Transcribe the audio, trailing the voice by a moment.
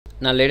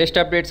నా latest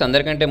updates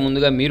అందరికంటే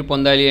ముందుగా మీరు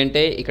పొందాలి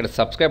అంటే ఇక్కడ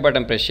సబ్స్క్రైబ్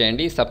బటన్ ప్రెస్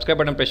చేయండి. సబ్స్క్రైబ్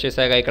బటన్ ప్రెస్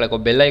చేశాక ఇక్కడ ఒక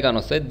బెల్ ఐకాన్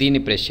వస్తుంది,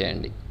 దీన్ని ప్రెస్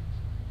చేయండి.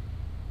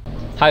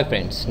 హాయ్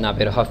ఫ్రెండ్స్, నా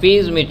పేరు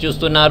హఫీజ్, మీరు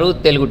చూస్తున్నారు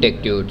తెలుగు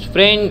టెక్ ట్యూట్స్.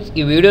 ఫ్రెండ్స్,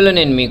 ఈ వీడియోలో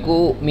నేను మీకు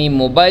మీ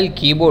మొబైల్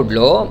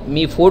కీబోర్డ్లో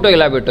మీ ఫోటో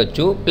ఎలా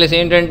పెట్టొచ్చు, ప్లస్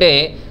ఏంటంటే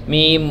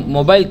మీ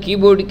మొబైల్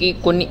కీబోర్డ్కి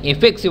కొన్ని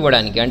ఎఫెక్ట్స్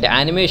ఇవ్వడానికి, అంటే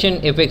యానిమేషన్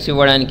ఎఫెక్ట్స్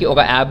ఇవ్వడానికి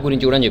ఒక యాప్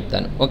గురించి కూడా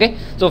చెప్తాను. ఓకే,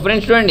 సో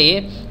ఫ్రెండ్స్ చూడండి,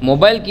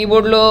 మొబైల్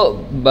కీబోర్డ్లో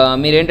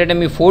మీరు ఏంటంటే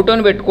మీ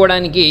ఫోటోని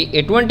పెట్టుకోవడానికి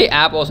ఎటువంటి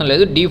యాప్ అవసరం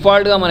లేదు,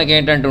 డిఫాల్ట్గా మనకి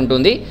ఏంటంటే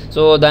ఉంటుంది.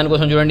 సో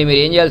దానికోసం చూడండి,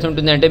 మీరు ఏం చేయాల్సి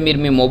ఉంటుంది అంటే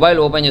మీరు మీ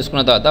మొబైల్ ఓపెన్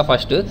చేసుకున్న తర్వాత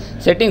ఫస్ట్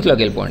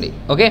సెట్టింగ్స్లోకి వెళ్ళిపోండి.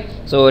 ఓకే,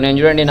 సో నేను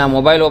చూడండి నా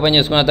మొబైల్ ఓపెన్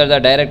చేసుకున్న తర్వాత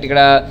డైరెక్ట్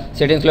ఇక్కడ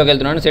సెట్టింగ్స్లోకి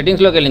వెళ్తున్నాను.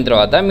 సెట్టింగ్స్లోకి వెళ్ళిన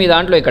తర్వాత మీ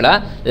దాంట్లో ఇక్కడ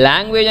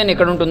లాంగ్వేజ్ అని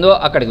ఎక్కడ ఉంటుందో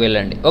అక్కడికి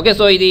వెళ్ళండి. ఓకే,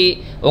 సో ఇది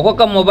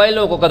ఒక్కొక్క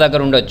మొబైల్లో ఒక్కొక్క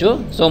దగ్గర ఉండొచ్చు.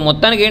 సో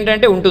మొత్తానికి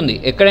ఏంటంటే ఉంటుంది,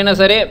 ఎక్కడైనా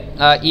సరే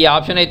ఈ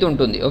ఆప్షన్ అయితే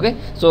ఉంటుంది. ఓకే,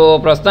 సో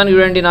ప్రస్తుతానికి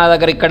చూడండి నా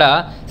దగ్గర ఇక్కడ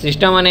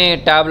సిస్టమ్ అనే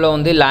ట్యాబ్లో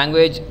ఉంది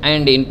లాంగ్వేజ్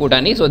అండ్ ఇన్పుట్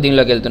అని. సో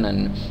దీనిలోకి వెళ్తున్నాను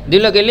నేను.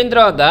 దీనిలోకి వెళ్ళిన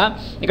తర్వాత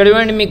ఇక్కడ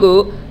చూడండి మీకు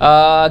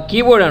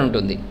కీబోర్డ్ అని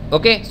ఉంటుంది.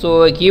 Okay, so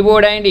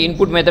keyboard and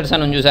input methods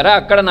అని చూసారా,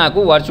 అక్కడ నాకు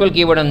వర్చువల్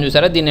కీబోర్డ్ అని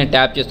చూసారా, దీన్ని నేను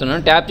ట్యాప్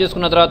చేస్తున్నాను. ట్యాప్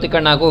చేసుకున్న తర్వాత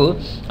ఇక్కడ నాకు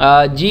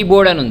జీ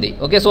బోర్డ్ అని ఉంది.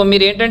 ఓకే, సో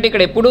మీరు ఏంటంటే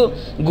ఇక్కడ ఎప్పుడు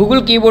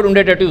గూగుల్ కీబోర్డ్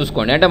ఉండేటట్టు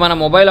చూసుకోండి. అంటే మన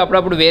మొబైల్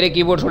అప్పుడప్పుడు వేరే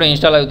కీబోర్డ్స్ కూడా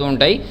ఇన్స్టాల్ అవుతూ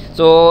ఉంటాయి.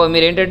 సో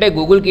మీరు ఏంటంటే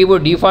గూగుల్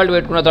కీబోర్డ్ డిఫాల్ట్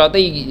పెట్టుకున్న తర్వాత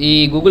ఈ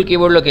గూగుల్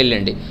కీబోర్డ్లోకి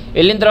వెళ్ళండి.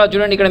 వెళ్ళిన తర్వాత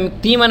చూడండి ఇక్కడ మీకు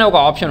థీమ్ అనే ఒక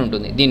ఆప్షన్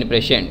ఉంటుంది, దీన్ని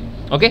ప్రెస్ చేయండి.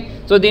 ఓకే,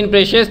 సో దీన్ని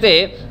ప్రెస్ చేస్తే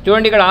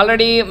చూడండి ఇక్కడ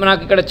ఆల్రెడీ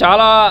నాకు ఇక్కడ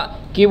చాలా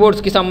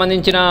కీబోర్డ్స్కి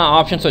సంబంధించిన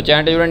ఆప్షన్స్ వచ్చాయి.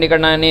 అంటే చూడండి ఇక్కడ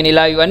నేను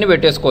ఇలా ఇవన్నీ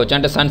పెట్టేసుకోవచ్చు,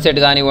 అంటే సన్సెట్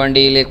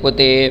కానివ్వండి,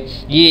 లేకపోతే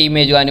ఈ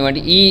ఇమేజ్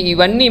కానివ్వండి,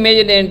 ఇవన్నీ ఇమేజ్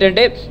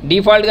ఏంటంటే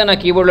డిఫాల్ట్గా నా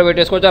కీబోర్డ్లో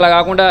పెట్టేసుకోవచ్చు. అలా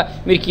కాకుండా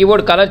మీరు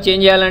కీబోర్డ్ కలర్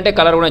చేంజ్ చేయాలంటే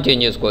కలర్ కూడా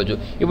చేంజ్ చేసుకోవచ్చు.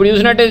 ఇప్పుడు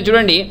చూసినట్టయితే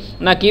చూడండి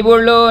నా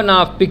కీబోర్డ్లో నా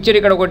పిక్చర్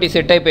ఇక్కడ ఒకటి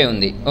సెట్ అయిపోయి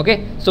ఉంది. ఓకే,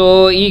 సో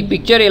ఈ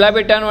పిక్చర్ ఎలా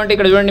పెట్టాను అంటే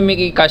ఇక్కడ చూడండి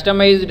మీకు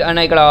కస్టమైజ్డ్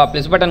అనే ఇక్కడ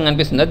ప్లస్ బటన్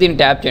కనిపిస్తుందా, దీన్ని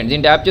ట్యాప్ చేయండి.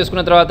 దీన్ని ట్యాప్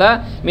చేసుకున్న తర్వాత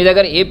మీ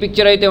దగ్గర ఏ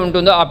పిక్చర్ అయితే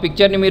ఉంటుందో ఆ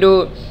పిక్చర్ని మీరు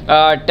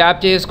ట్యాప్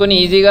చేసుకొని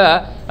ఈజీగా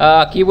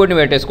కీబోర్డ్ని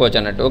పెట్టేసుకోవచ్చు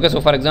అన్నట్టు. ఓకే, సో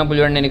ఫర్ ఎగ్జాంపుల్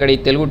చూడండి నేను ఇక్కడ ఈ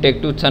తెలుగు టెక్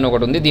ట్యూట్స్ అని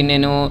ఒకటి ఉంది, దీన్ని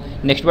నేను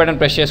నెక్స్ట్ బటన్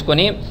ప్రెస్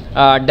చేసుకొని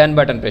డన్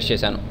బటన్ ప్రెస్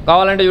చేశాను.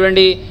 కావాలంటే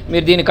చూడండి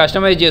మీరు దీన్ని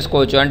కస్టమైజ్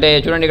చేసుకోవచ్చు. అంటే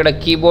చూడండి ఇక్కడ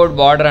కీబోర్డ్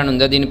బార్డర్ అని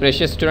ఉంది, దీన్ని ప్రెస్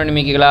చేసి చూడండి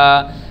మీకు ఇలా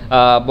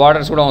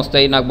బార్డర్స్ కూడా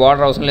వస్తాయి. నాకు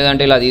బార్డర్ అవసరం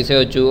లేదంటే ఇలా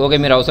తీసేయచ్చు. ఓకే,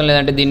 మీరు అవసరం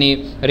లేదంటే దీన్ని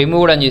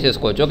రిమూవ్ కూడా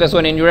చేసేసుకోవచ్చు. ఓకే, సో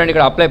నేను చూడండి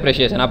ఇక్కడ అప్లై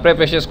ప్రెస్ చేశాను. అప్లై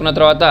ప్రెస్ చేసుకున్న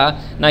తర్వాత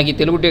నాకు ఈ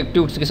తెలుగు టెక్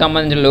ట్యూట్స్కి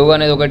సంబంధించిన లోగో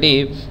అనేది ఒకటి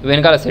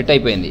వెనకాల సెట్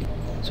అయిపోయింది.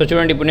 సో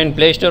చూడండి ఇప్పుడు నేను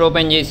ప్లే స్టోర్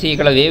ఓపెన్ చేసి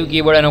ఇక్కడ వేవ్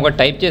కీబోర్డ్ అని ఒక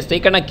టైప్ చేస్తే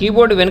ఇక్కడ నా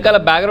కీబోర్డ్ వెనకాల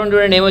బ్యాక్గ్రౌండ్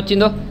చూడండి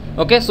ఏమొచ్చిందో.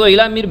 ఓకే, సో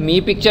ఇలా మీరు మీ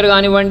పిక్చర్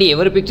కానివ్వండి,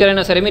 ఎవరి పిక్చర్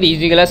అయినా సరే మీరు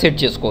ఈజీగా సెట్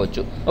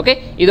చేసుకోవచ్చు. ఓకే,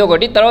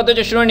 ఇదొకటి. తర్వాత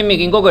వచ్చి చూడండి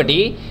మీకు ఇంకొకటి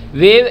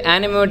వేవ్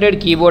యానిమేటెడ్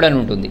కీబోర్డ్ అని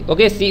ఉంటుంది.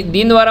 ఓకే,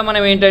 దీని ద్వారా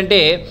మనం ఏంటంటే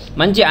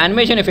మంచి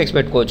యానిమేషన్ ఎఫెక్ట్స్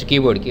పెట్టుకోవచ్చు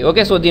కీబోర్డ్కి.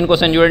 ఓకే, సో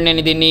దీనికోసం చూడండి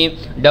నేను దీన్ని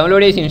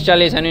డౌన్లోడ్ చేసి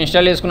ఇన్స్టాల్ చేశాను.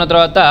 ఇన్స్టాల్ చేసుకున్న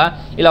తర్వాత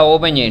ఇలా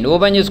ఓపెన్ చేయండి.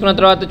 ఓపెన్ చేసుకున్న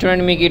తర్వాత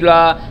చూడండి మీకు ఇట్లా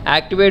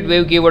యాక్టివేట్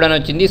వేవ్ కీబోర్డ్ అని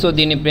వచ్చింది. సో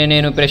దీన్ని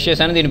నేను ప్రెస్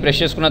చేశాను. దీన్ని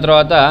ప్రెస్ చేసుకున్న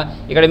తర్వాత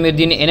ఇక్కడ మీరు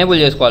దీన్ని ఎనేబుల్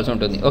చేసుకోవాల్సి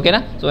ఉంటుంది.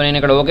 ఓకేనా, సో నేను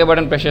ఇక్కడ ఓకే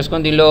బటన్ ప్రెస్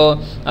చేసుకొని దీనిలో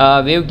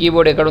వేవ్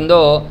కీబోర్డ్ ఎక్కడ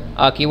ఉందో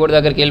ఆ కీబోర్డ్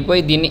దగ్గరికి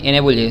వెళ్ళిపోయి దీన్ని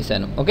ఎనేబుల్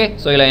చేశాను. ఓకే,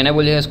 సో ఇలా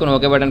ఎనేబుల్ చేసుకుని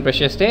ఓకే బటన్ ప్రెస్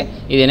చేస్తే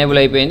ఇది ఎనేబుల్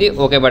అయిపోయింది.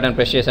 ఓకే బటన్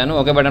ప్రెస్ చేశాను.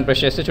 ఓకే బటన్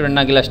ప్రెస్ చేస్తే చూడండి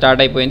నాకు ఇలా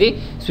స్టార్ట్ అయిపోయింది.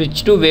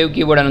 స్విచ్ టు వేవ్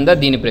కీబోర్డ్ అని ఉందా,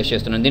 దీన్ని ప్రెస్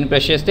చేస్తున్నాను. దీన్ని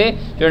ప్రెస్ చేస్తే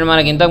చూడండి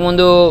మనకి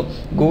ఇంతకుముందు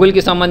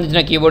గూగుల్కి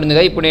సంబంధించిన కీబోర్డ్ ఉంది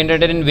కదా, ఇప్పుడు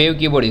ఏంటంటే నేను వేవ్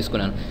కీబోర్డ్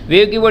తీసుకున్నాను.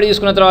 వేవ్ కీబోర్డ్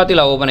తీసుకున్న తర్వాత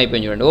ఇలా ఓపెన్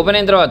అయిపోయింది చూడండి. ఓపెన్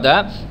అయిన తర్వాత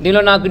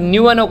దీనిలో నాకు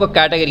న్యూ అని ఒక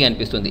కేటగిరీ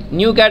అనిపిస్తుంది.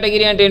 న్యూ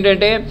కేటగిరీ అంటే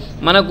ఏంటంటే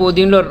మనకు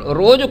దీనిలో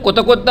రోజు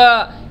కొత్త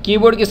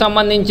కీబోర్డ్కి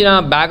సంబంధించిన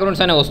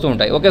బ్యాక్గ్రౌండ్స్ అనేవి వస్తూ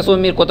ఉంటాయి. ఓకే, సో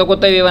మీరు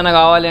కొత్తవి ఏమైనా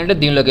కావాలి అంటే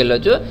దీనిలోకి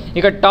వెళ్ళొచ్చు.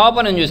 ఇక టాప్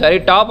అని చూసారు,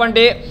 ఈ టాప్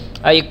అంటే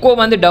ఎక్కువ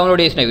మంది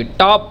డౌన్లోడ్ చేసినవి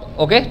టాప్.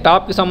 ఓకే,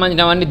 టాప్కి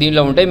సంబంధించినవన్నీ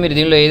దీనిలో ఉంటాయి, మీరు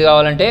దీనిలో ఏది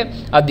కావాలంటే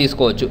అది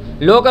తీసుకోవచ్చు.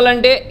 లోకల్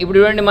అంటే ఇప్పుడు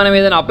చూడండి మనం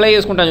ఏదైనా అప్లై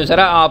చేసుకుంటాం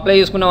చూసారా, ఆ అప్లై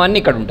చేసుకున్నవన్నీ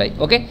ఇక్కడ ఉంటాయి.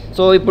 ఓకే,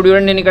 సో ఇప్పుడు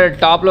చూడండి నేను ఇక్కడ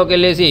టాప్లోకి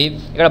వెళ్ళేసి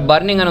ఇక్కడ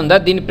బర్నింగ్ అని ఉందా,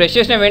 దీన్ని ప్రెస్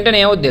చేసిన వెంటనే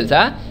ఏమవుతుంది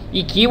తెలుసా,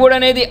 ఈ కీబోర్డ్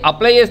అనేది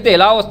అప్లై చేస్తే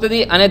ఎలా వస్తుంది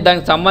అనేది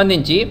దానికి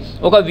సంబంధించి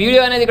ఒక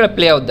వీడియో అనేది ఇక్కడ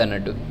ప్లే అవుద్ది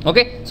అన్నట్టు.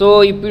 ఓకే, సో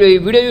ఇప్పుడు ఈ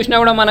వీడియో చూసినా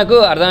కూడా మనకు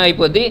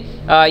అర్థమైపోద్ది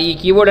ఈ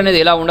కీబోర్డ్ అనేది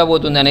ఎలా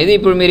ఉండబోతుంది అనేది.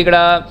 ఇప్పుడు మీరు ఇక్కడ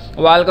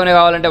వాల్కనే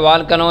కావాలంటే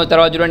వాల్కనో,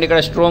 తర్వాత చూడండి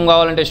ఇక్కడ స్ట్రోమ్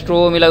కావాలంటే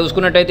స్ట్రోమ్, ఇలా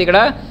చూసుకున్నట్టయితే ఇక్కడ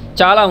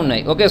చాలా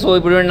ఉన్నాయి. ఓకే, సో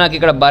ఇప్పుడు చూడండి నాకు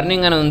ఇక్కడ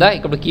బర్నింగ్ అని ఉందా,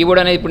 ఇప్పుడు కీబోర్డ్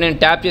అనేది ఇప్పుడు నేను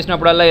ట్యాప్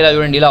చేసినప్పుడల్లా ఇలా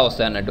చూడండి ఇలా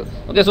వస్తాయి అన్నట్టు.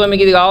 ఓకే, సో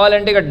మీకు ఇది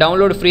కావాలంటే ఇక్కడ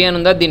డౌన్లోడ్ ఫ్రీ అని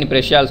ఉందా, దీన్ని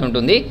ప్రెస్ చేయాల్సి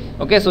ఉంటుంది.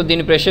 ఓకే, సో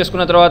దీన్ని ప్రెస్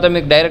చేసుకున్న తర్వాత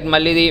మీకు డైరెక్ట్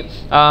మళ్ళీ ఇది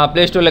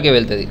ప్లే స్టోర్లోకి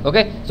వెళ్తుంది.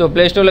 ఓకే, సో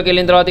ప్లే స్టోర్లోకి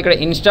వెళ్ళిన తర్వాత ఇక్కడ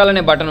ఇన్స్టాల్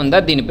అనే బటన్ ఉందా,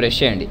 దీన్ని ప్రెస్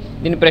చేయండి.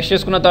 దీన్ని ప్రెస్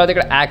చేసుకున్న తర్వాత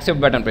ఇక్కడ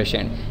యాక్సెప్ట్ బటన్ ప్రెస్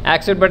చేయండి.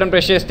 యాక్సెప్ట్ బటన్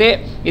ప్రెస్ చేస్తే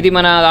ఇది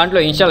మన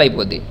దాంట్లో ఇన్స్టాల్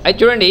అయిపోద్ది. అయితే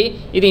చూడండి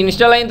ఇది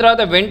ఇన్స్టాల్ అయిన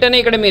తర్వాత వెంటనే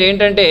ఇక్కడ మీరు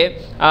ఏంటంటే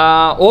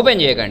ఓపెన్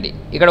చేయకండి.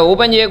 ఇక్కడ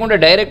ఓపెన్ చేయకుండా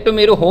డైరెక్ట్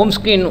మీరు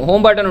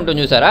హోమ్ బటన్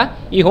ఉంటుంది చూసారా,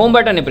 ఈ హోమ్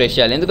బటన్ని ప్రెస్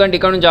చేయాలి. ఎందుకంటే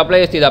ఇక్కడ నుంచి అప్లై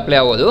చేస్తే ఇది అప్లై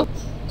అవ్వదు.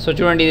 సో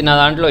చూడండి ఇది నా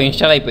దాంట్లో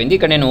ఇన్స్టాల్ అయిపోయింది.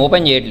 ఇక్కడ నేను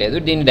ఓపెన్ చేయట్లేదు,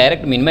 దీన్ని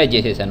డైరెక్ట్ మినిమైజ్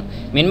చేసేసాను.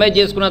 మినిమైజ్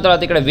చేసుకున్న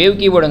తర్వాత ఇక్కడ వేవ్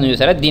కీబోర్డ్ ఉంది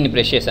చూసారా, దీన్ని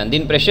ప్రెస్ చేశాను.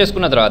 దీన్ని ప్రెస్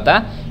చేసుకున్న తర్వాత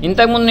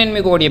ఇంతకుముందు నేను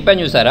మీకు ఒకటి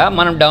చెప్పాను చూసారా,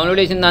 మనం డౌన్లోడ్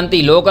చేసిందంతా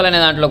ఈ లోకల్ అనే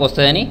దాంట్లోకి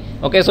వస్తుందని.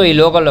 ఓకే, సో ఈ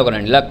లోకల్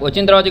అండి. ఇలా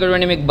వచ్చిన తర్వాత ఇక్కడ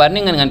చూడండి మీకు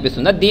బర్నింగ్ అని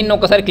కనిపిస్తుందా, దీన్ని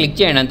ఒకసారి క్లిక్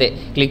చేయండి అంతే.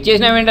 క్లిక్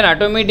చేసిన వెంటనే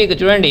ఆటోమేటిక్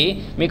చూడండి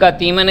మీకు ఆ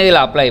థీమ్ అనేది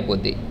ఇలా అప్లై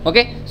అయిపోద్ది.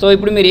 ఓకే, సో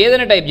ఇప్పుడు మీరు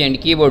ఏదైనా టైప్ చేయండి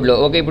కీబోర్డ్లో.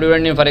 ఓకే, ఇప్పుడు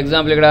చూడండి నేను ఫర్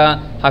ఎగ్జాంపుల్ ఇక్కడ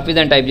హఫీజ్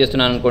అని టైప్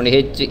చేస్తున్నాను అనుకోండి,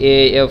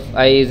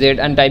 HAFIZ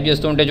అని టైప్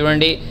చేస్తూ ఉంటే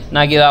చూడండి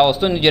నాకు ఇలా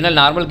వస్తుంది. జనరల్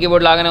నార్మల్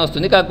కీబోర్డ్ లాగానే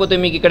వస్తుంది, కాకపోతే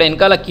మీకు ఇక్కడ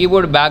వెనకాల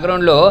కీబోర్డ్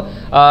బ్యాక్గ్రౌండ్లో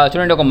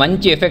చూడండి ఒక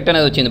మంచి ఎఫెక్ట్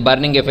అనేది వచ్చింది,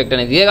 బర్నింగ్ ఎఫెక్ట్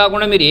అనేది. ఇదే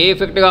కాకుండా మీరు ఏ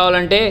ఎఫెక్ట్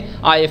కావాలంటే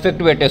ఆ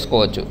ఎఫెక్ట్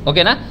పెట్టేసుకోవచ్చు.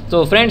 ఓకేనా? సో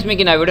ఫ్రెండ్స్,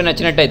 మీకు నా వీడియో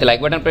నచ్చినట్టయితే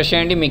లైక్ బటన్ ప్రెస్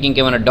చేయండి. మీకు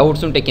ఇంకేమైనా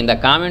డౌట్స్ ఉంటే కింద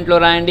కామెంట్లో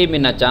రాయండి.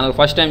 మీరు నా ఛానల్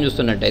ఫస్ట్ టైం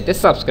చూస్తున్నట్టయితే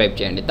సబ్స్క్రైబ్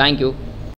చేయండి. Thank you.